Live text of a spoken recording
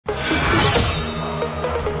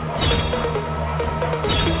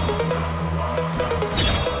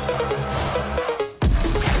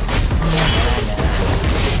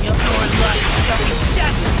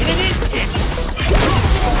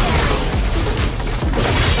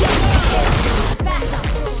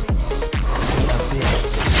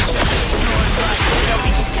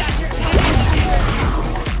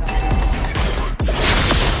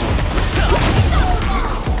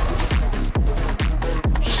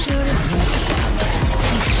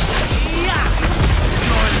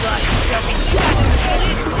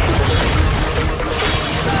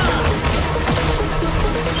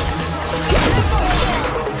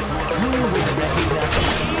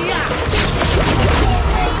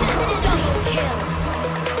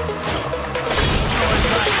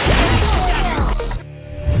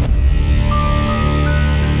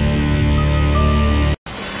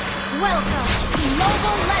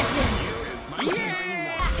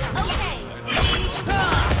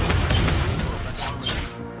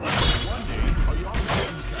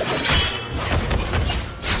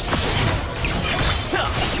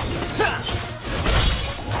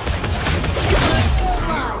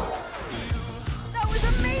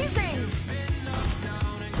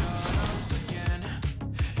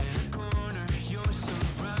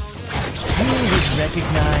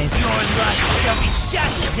recognize? Your life shall be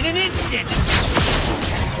shattered in an instant!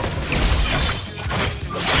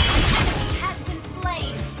 Has been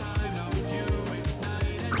slain.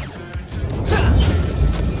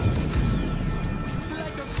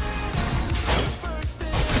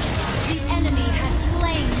 The enemy has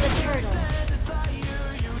slain the turtle.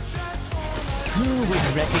 Who would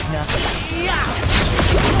recognize? Yeah!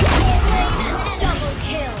 Double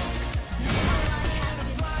kill.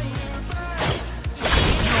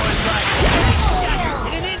 Your life shall be shattered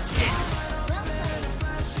in an instant!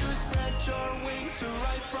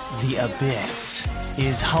 The abyss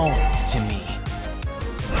is home to me.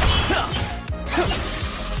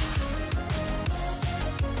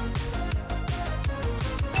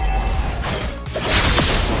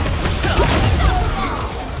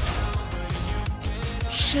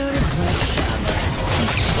 Should have let Shamas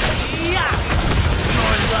teach you. Yeah!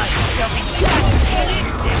 Your life shall be shattered in an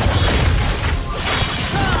instant!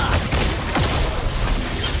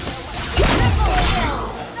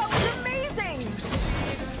 That was amazing.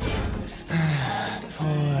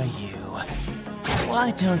 Poor you. Why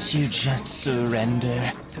don't you just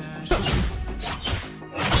surrender?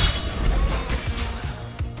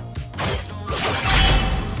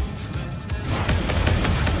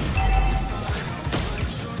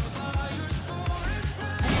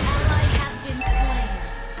 Ally has been slain.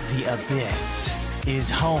 The abyss is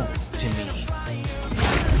home to me.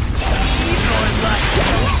 Your life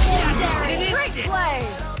shall be shattered in an Great instant! play.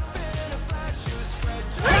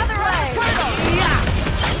 Another way. Yeah!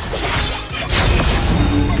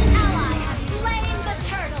 An ally has slain the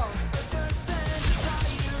turtle.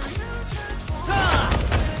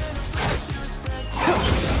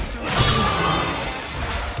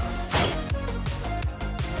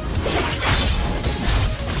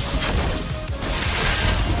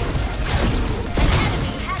 An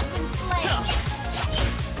enemy has been slain.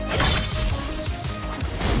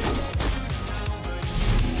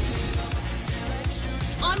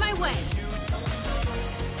 On my way.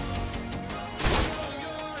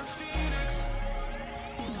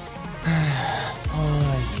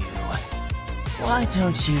 Poor you. Why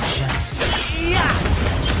don't you just... Yeah!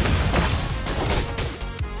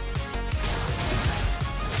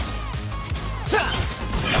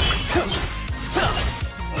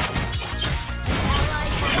 Ally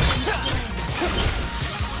has been slain.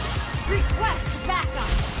 Request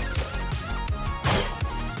backup.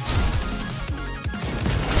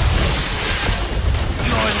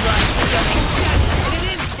 Your life shall be shattered in an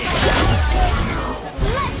instant!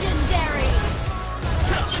 Legendary.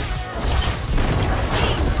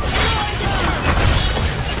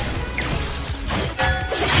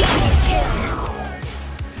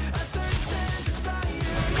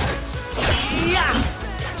 Yeah!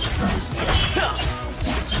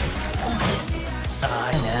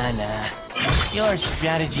 Nah. Your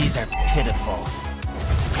strategies are pitiful.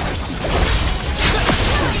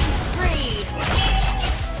 Spree.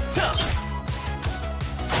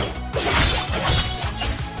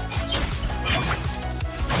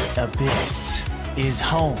 Abyss is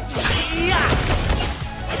home. Yeah!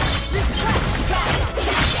 Request backup.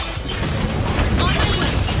 On my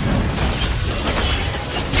way.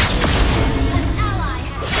 An ally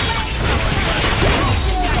has slain.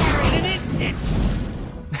 Legendary. In an instant!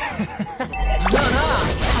 Another world.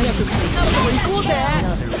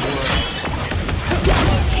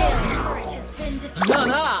 Double kill. Turret has been destroyed. なあ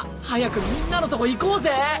なあ早くみんなのとこ行こう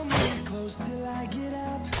ぜ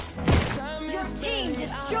Your team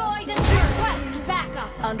destroyed a turret. Request backup.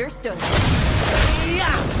 Understood.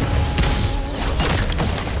 Yeah!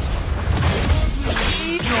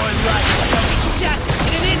 Your life shall be shattered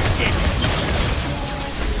in an instant!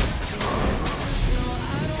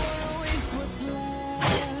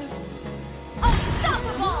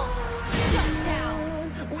 Unstoppable. Shut down.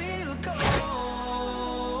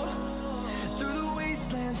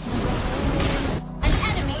 An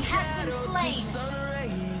enemy has been slain.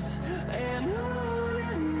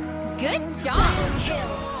 Good job. Double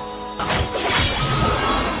kill.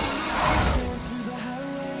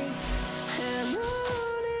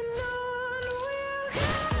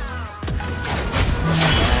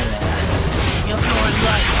 Your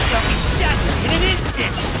life shall be shattered in an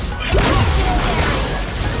instant!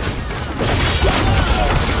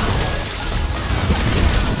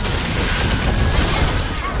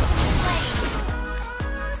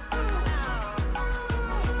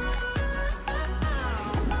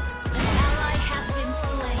 An ally has been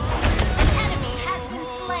slain.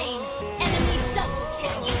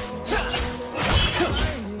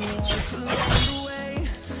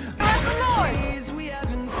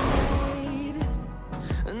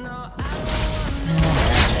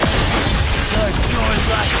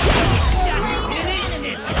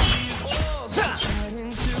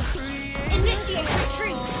 Initiate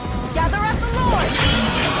retreat. Gather up the Lord.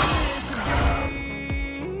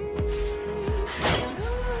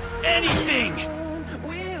 Anything!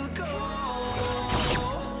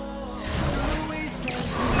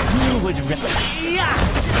 Who would Yeah!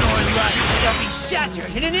 Your life shall be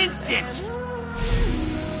shattered in an instant!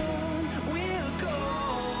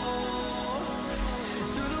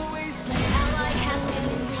 Ally has been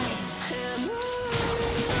slain.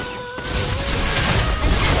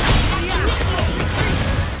 Initiate retreat.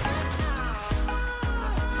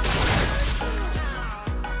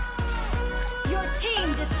 Your team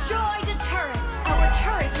destroyed a turret. Our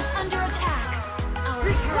turret is under attack. Our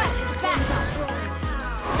request back destroyed.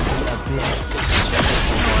 abyss?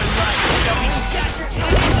 Your life shall be shattered in an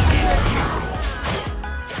instant!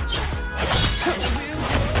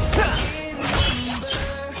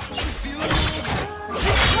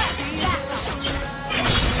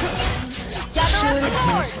 Should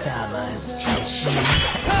my fellas teach you?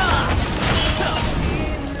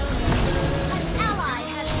 An ally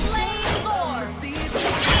has slain Lord.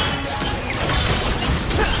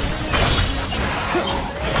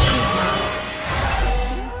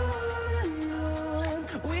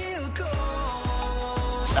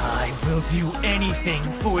 I will do anything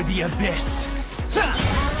for the abyss!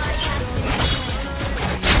 Ally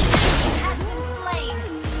has been slain.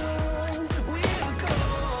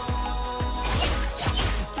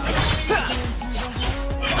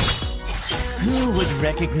 Who would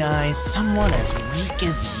recognize someone as weak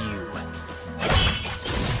as you?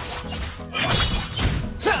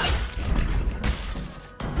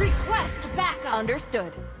 Request backup.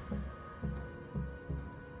 Understood.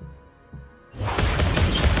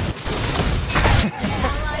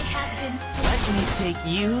 Ally has been slain. Let me take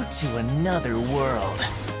you to another world.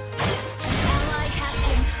 Ally has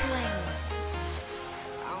been slain.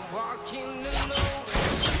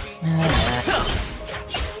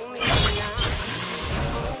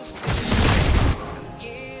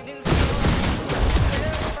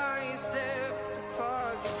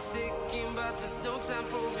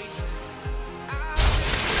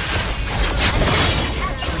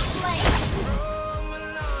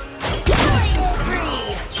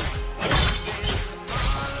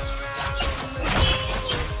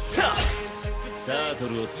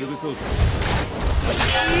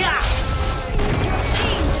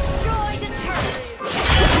 Team destroyed a turret.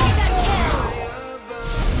 Mega kill.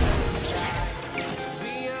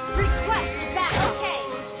 Request back. Okay.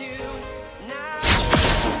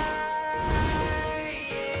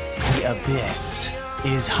 The abyss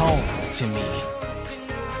is home to me.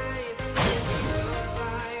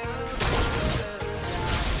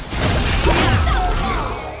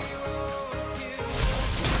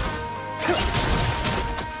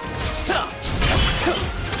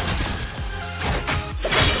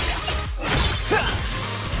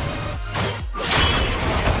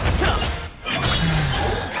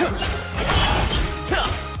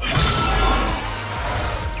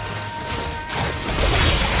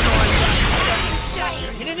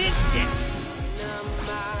 In an instant!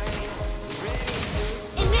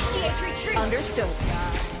 Initiate retreat. Understood.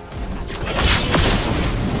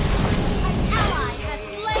 An ally has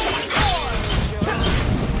slain Lord.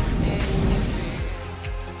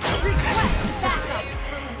 Request backup.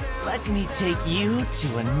 Let me take you to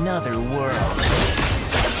another world.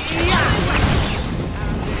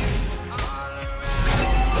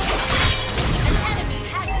 An enemy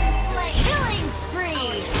has been slain. Killing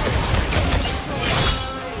spree.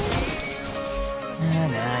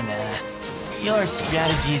 Nah. Your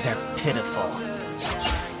strategies are pitiful.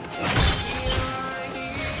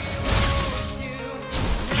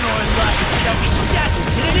 Your life shall be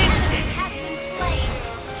shattered in an instant! Has been slain.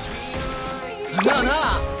 なあなあ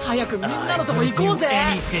早くみんなのとこ I 行こ will う do ぜ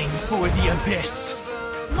anything for the abyss.